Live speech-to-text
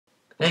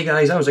Hey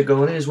guys, how's it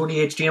going? It is Woody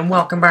HG and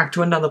welcome back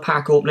to another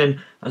pack opening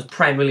as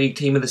Premier League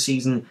Team of the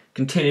Season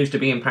continues to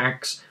be in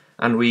packs,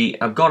 and we've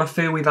had a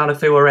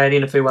few already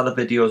in a few other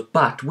videos,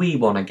 but we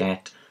want to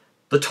get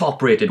the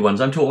top rated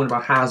ones. I'm talking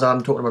about Hazard,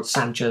 I'm talking about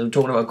Sanchez, I'm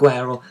talking about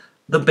Aguero,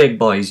 the big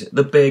boys,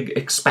 the big,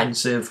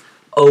 expensive,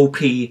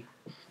 OP,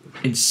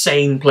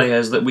 insane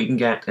players that we can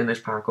get in this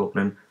pack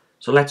opening.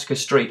 So let's get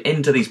straight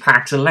into these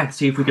packs and let's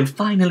see if we can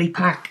finally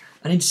pack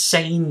an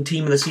insane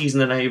Team of the Season.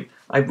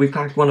 That we've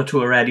packed one or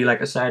two already,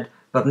 like I said,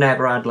 but I've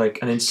never had like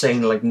an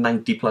insane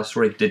 90 plus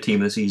rated Team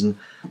of the Season.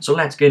 So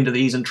let's get into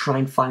these and try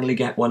and finally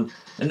get one.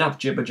 Enough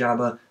jibber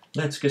jabber.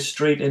 Let's get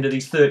straight into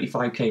these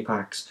 35k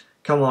packs.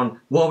 Come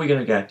on, what are we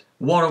gonna get?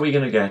 What are we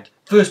gonna get?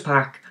 First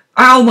pack.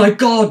 Oh my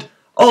god!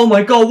 Oh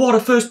my god, what a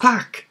first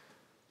pack!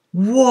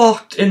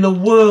 What in the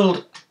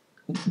world?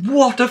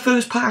 What a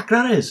first pack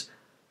that is!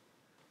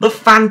 The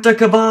Fanta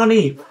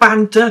Cavani!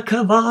 Fanta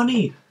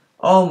Cavani!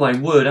 Oh my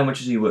word, how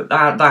much is he worth?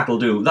 That'll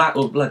do.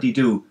 That'll bloody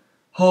do.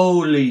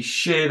 Holy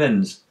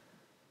shavings.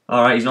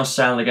 Alright, he's not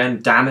selling again,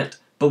 damn it.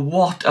 But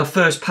what a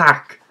first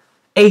pack.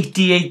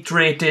 88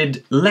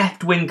 rated,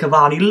 left wing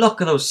Cavani. Look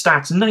at those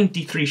stats,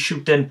 93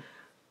 shooting.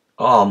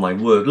 Oh my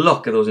word,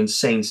 look at those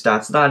insane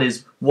stats. That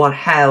is one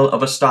hell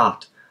of a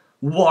start.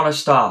 What a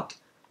start.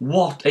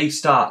 What a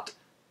start.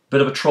 Bit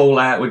of a troll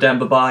out with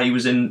Demba. He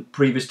was in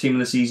previous Team of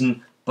the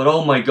Season. But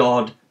oh my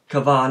god,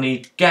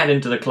 Cavani, get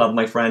into the club,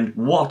 my friend.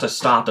 What a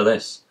start of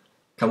this.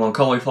 Come on,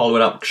 can't we follow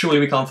it up? Surely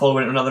we can't follow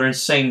it in another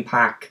insane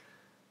pack.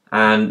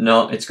 And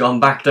no, it's gone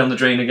back down the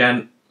drain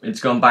again.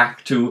 It's gone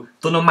back to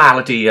the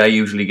normality I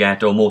usually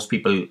get, or most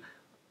people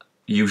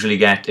usually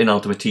get in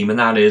Ultimate Team, and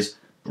that is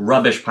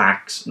rubbish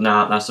packs.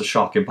 Nah, that's a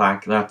shocking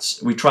pack.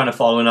 We're trying to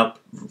following up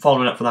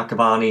for that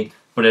Cavani,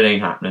 but it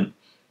ain't happening.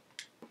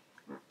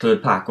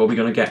 Third pack, what are we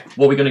gonna get?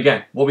 What are we gonna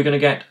get? What are we gonna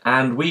get?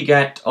 And we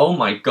get, oh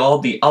my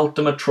god, the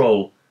ultimate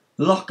troll.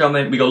 Look,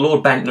 we got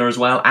Lord Bentner as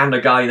well, and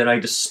a guy that I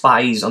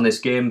despise on this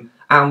game.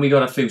 And we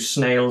got a few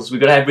snails. We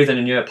got everything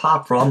in here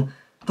apart from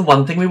the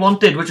one thing we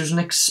wanted, which was an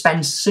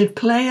expensive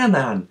player,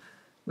 man.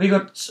 We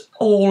got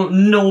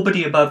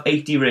nobody above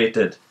 80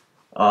 rated.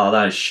 Oh,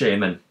 that is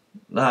shaming.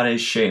 That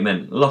is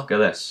shaming. Look at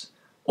this.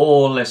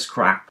 All this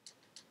crap.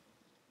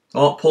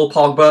 Oh, Paul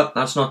Pogba.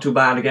 That's not too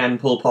bad again,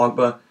 Paul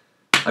Pogba.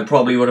 I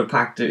probably would have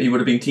packed it. He would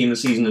have been Team of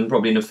the Season in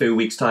probably in a few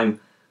weeks' time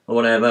or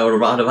whatever. I would have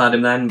rather have had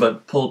him then,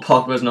 but Paul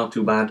Pogba's not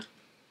too bad.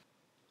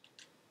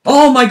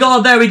 Oh my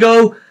god, there we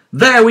go.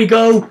 There we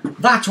go.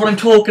 That's what I'm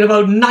talking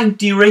about.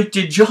 90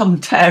 rated John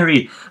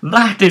Terry.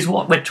 That is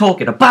what we're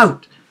talking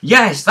about.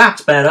 Yes,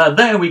 that's better.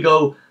 There we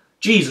go.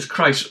 Jesus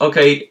Christ.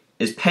 Okay,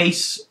 his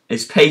pace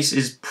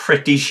is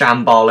pretty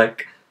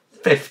shambolic.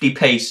 50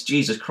 pace.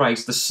 Jesus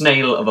Christ, the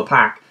snail of a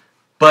pack.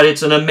 But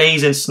it's an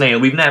amazing snail.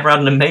 We've never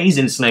had an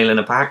amazing snail in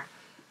a pack.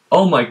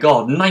 Oh my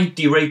god,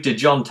 90 rated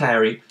John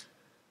Terry.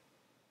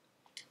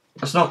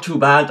 That's not too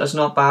bad, that's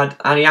not bad.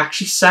 And he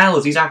actually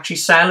sells, he's actually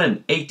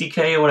selling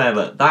 80k or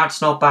whatever. That's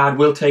not bad,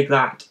 we'll take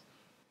that.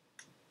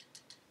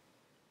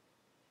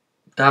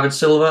 David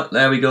Silva,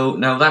 there we go.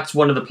 Now that's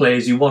one of the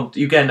players you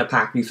get in a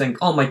pack and you think,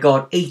 oh my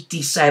god,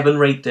 87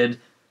 rated.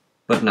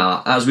 But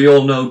nah, as we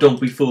all know,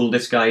 don't be fooled,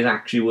 this guy is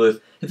actually worth...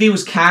 If he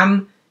was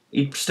Cam,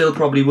 he'd still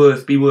probably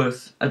be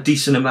worth a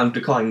decent amount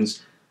of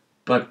coins.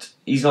 But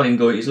he's not even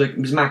going,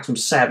 he's maximum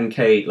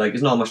 7k, like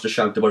there's not much to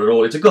shout about at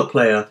all. It's a good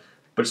player.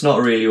 But it's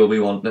not really what we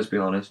want, let's be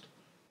honest.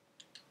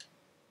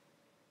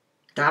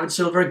 David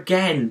Silva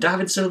again.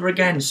 David Silva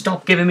again.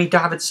 Stop giving me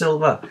David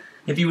Silva.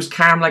 If he was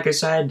Cam, like I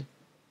said,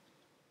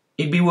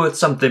 he'd be worth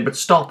something. But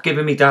stop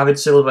giving me David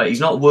Silva. He's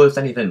not worth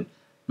anything.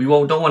 We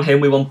don't want him.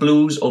 We want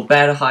blues or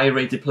better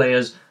high-rated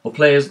players. Or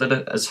players that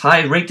are as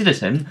high-rated as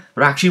him,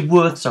 but actually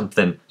worth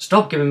something.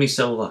 Stop giving me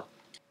Silva.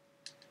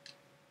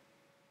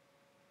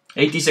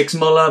 86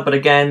 Muller, but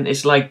again,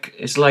 it's like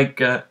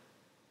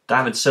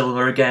David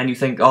Silva again, you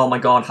think, oh my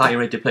god, high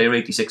rated player,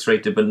 86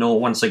 rated, but no,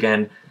 once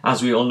again,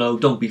 as we all know,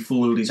 don't be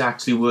fooled, he's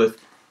actually worth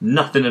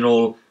nothing at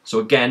all. So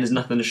again, there's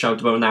nothing to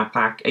shout about in that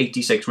pack.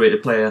 86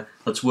 rated player,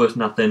 that's worth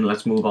nothing.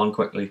 Let's move on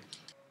quickly.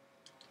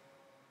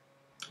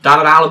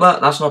 David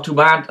Alaba, that's not too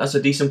bad. That's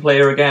a decent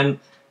player again.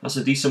 That's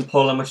a decent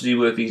pull. How much is he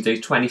worth these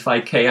days?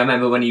 25k. I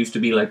remember when he used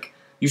to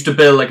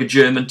build like a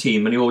German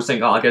team, and you always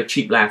think, oh, I'll get a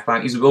cheap left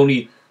back. He's the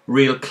only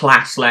real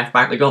class left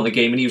back they got in the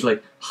game, and he was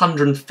like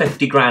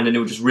 150 grand and it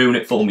would just ruin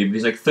it for me. But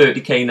he's like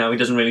 30k now, he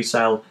doesn't really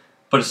sell,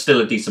 but it's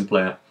still a decent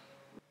player.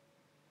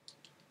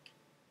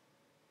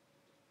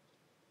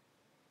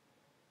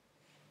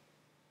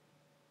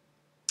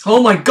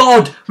 Oh my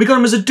god, we got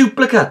him as a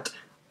duplicate.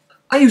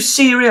 Are you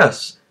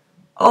serious?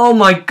 Oh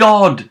my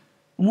god,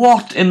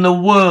 what in the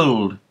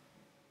world?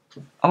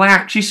 Am I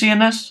actually seeing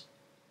this?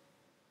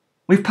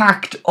 We've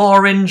packed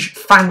orange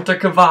Fanta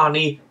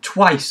Cavani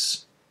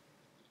twice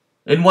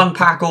in one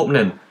pack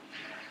opening.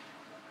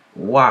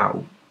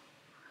 Wow.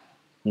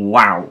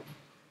 Wow.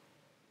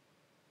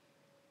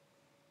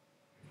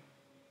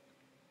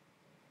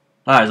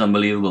 That is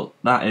unbelievable.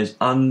 That is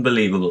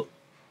unbelievable.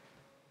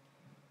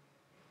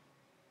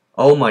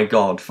 Oh my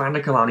god,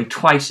 Fanta Cavani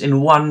twice in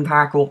one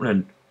pack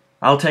opening.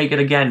 I'll take it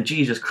again.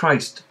 Jesus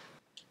Christ.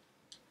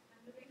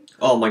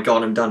 Oh my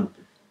god, I'm done.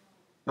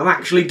 I'm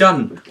actually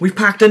done. We've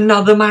packed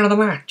another man of the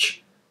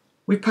match.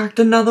 We've packed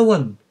another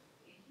one.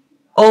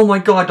 Oh my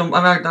god,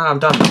 I'm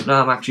done.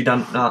 No, I'm actually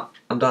done. No,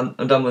 I'm done.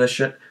 I'm done with this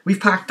shit. We've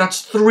packed,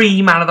 that's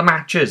 3 man of the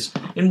matches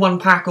in one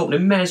pack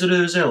opening. Mesut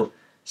Ozil,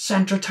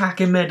 centre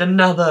attacking mid,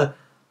 another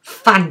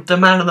Fanta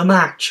man of the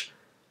match.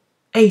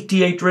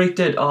 88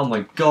 rated. Oh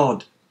my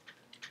god.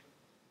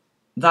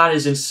 That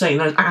is insane.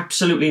 That is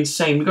absolutely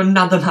insane. We've got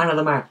another man of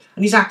the match.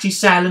 And he's actually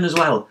selling as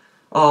well.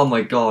 Oh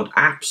my god.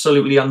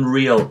 Absolutely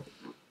unreal.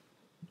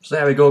 So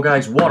there we go,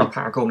 guys. What a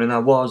pack opening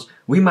that was.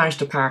 We managed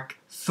to pack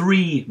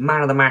 3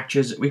 man of the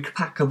matches. We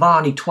packed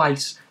Cavani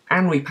twice.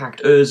 And we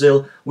packed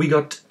Ozil. We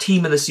got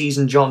team of the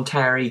season John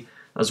Terry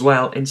as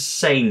well.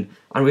 Insane.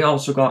 And we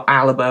also got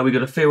Alaba. We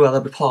got a few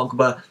other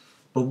Pogba.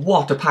 But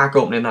what a pack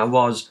opening that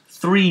was.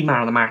 3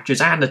 man of the matches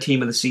and a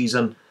team of the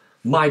season.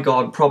 My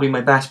god, probably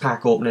my best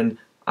pack opening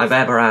I've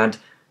ever had.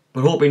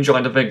 But hope you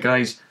enjoyed the vid,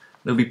 guys.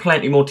 There'll be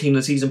plenty more team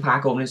of the season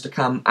pack openings to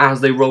come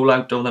as they roll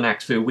out over the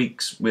next few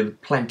weeks,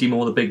 with plenty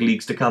more of the big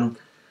leagues to come.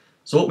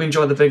 So hope you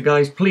enjoyed the vid,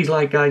 guys. Please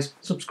like, guys,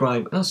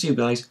 subscribe, and I'll see you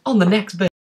guys on the next vid.